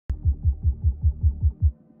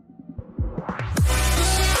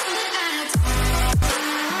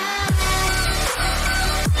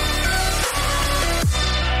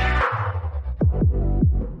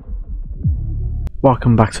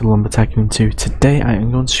Welcome back to Lumber Tycoon 2. Today I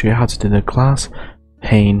am going to show you how to do the glass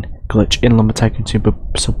pane glitch in Lumber Tycoon 2.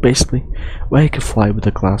 So basically, where you can fly with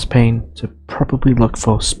a glass pane to probably look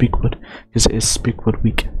for Spookwood, because it is Spookwood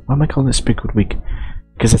week. Why am I calling it Spookwood week?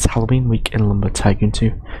 Because it's Halloween week in Lumber Tycoon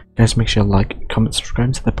 2. Guys, make sure you like, comment,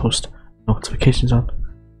 subscribe to the post, notifications on,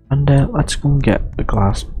 and let's go and get the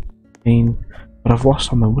glass pane. But I've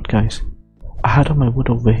lost all my wood, guys. I had all my wood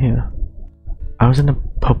over here. I was in a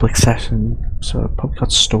public session, so it probably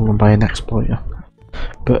got stolen by an exploiter.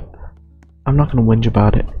 But I'm not going to whinge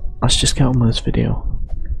about it. Let's just get on with this video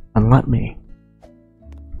and let me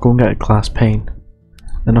go and get a glass pane.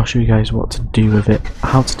 Then I'll show you guys what to do with it,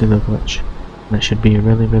 how to do the glitch, and it should be a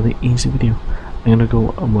really easy video. I'm going to go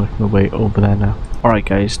and work my way over there now. Alright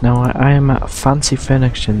guys, now I am at Fancy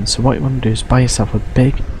Furniture, so what you want to do is buy yourself a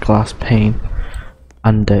big glass pane.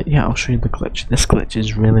 And yeah, I'll show you the glitch. This glitch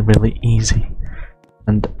is really easy.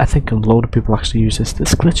 And I think a load of people actually use this.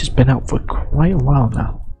 This glitch has been out for quite a while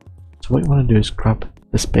now. So what you want to do is grab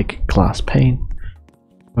this big glass pane.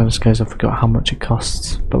 Well, guys, I forgot how much it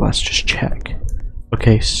costs, but let's just check.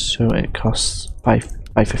 Okay, so it costs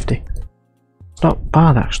 $5.50. It's not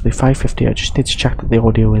bad actually, $5.50. I just need to check that the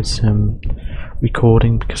audio is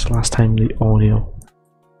recording, because last time the audio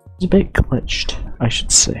was a bit glitched, I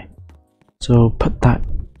should say. So put that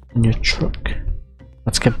in your truck.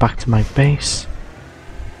 Let's get back to my base.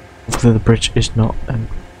 Hopefully the bridge is not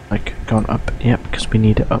like gone up yet, because we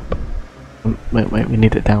need it up. Wait, we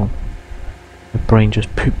need it down. My brain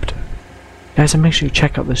just pooped. Guys, and make sure you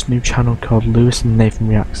check out this new channel called Lewis and Nathan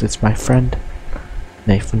Reacts. It's my friend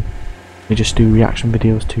Nathan. We just do reaction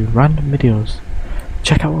videos to random videos.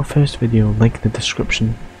 Check out our first video, link in the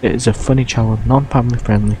description. It is a funny channel, non-family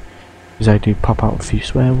friendly, because I do pop out a few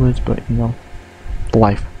swear words, but you know,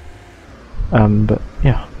 life. But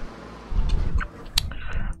yeah.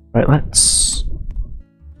 Right, let's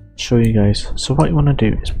show you guys. So what you want to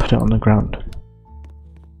do is put it on the ground.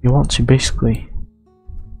 You want to basically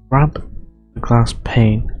grab the glass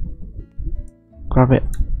pane, grab it,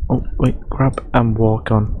 oh wait, grab and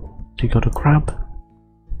walk on. So you got to grab,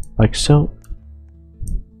 like so,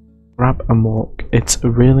 grab and walk. It's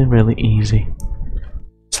really easy.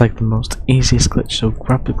 It's like the most easiest glitch. So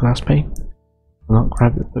grab the glass pane, not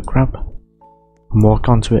grab it, but grab and walk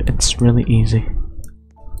onto it. It's really easy.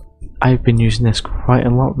 I've been using this quite a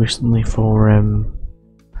lot recently for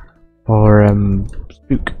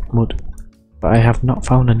spook mode, but I have not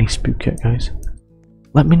found any spook yet, guys.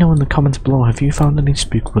 Let me know in the comments below, have you found any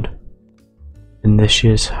spook wood in this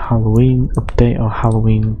year's Halloween update or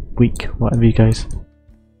Halloween week, whatever you guys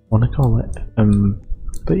want to call it.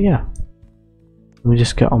 But yeah, let me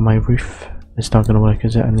just get on my roof. It's not going to work,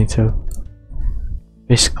 is it? I need to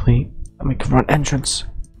basically make a front entrance.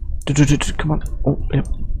 Come on. Oh, yep.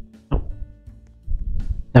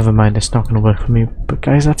 Never mind, it's not going to work for me, but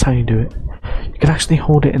guys, that's how you do it. You can actually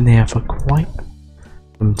hold it in the air for quite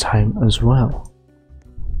some time as well.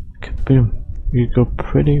 Okay, boom. You go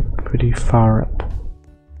pretty far up.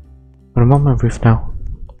 But I'm on my roof now.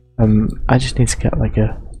 I just need to get like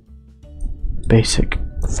a basic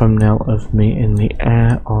thumbnail of me in the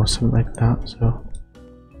air or something like that, so.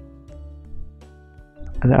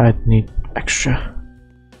 And I'd need extra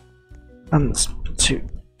hands to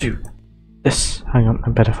do this. Hang on, I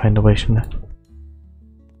better find a way, shouldn't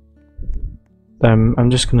I? I'm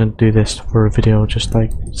just gonna do this for a video, just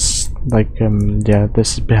like yeah,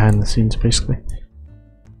 this is behind the scenes basically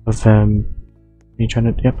of me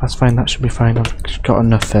trying to. Yep, that's fine. That should be fine. I've got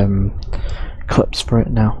enough clips for it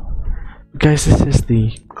now. But guys, this is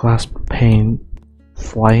the glass pane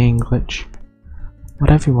flying glitch,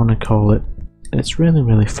 whatever you want to call it. It's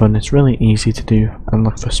really fun. It's really easy to do and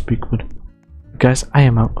look for Spookwood. Guys, I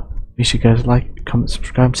am out. Make sure you guys like, comment,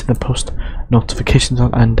 subscribe to the post, notifications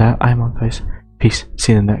on, and I am on, guys. Peace.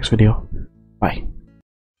 See you in the next video. Bye.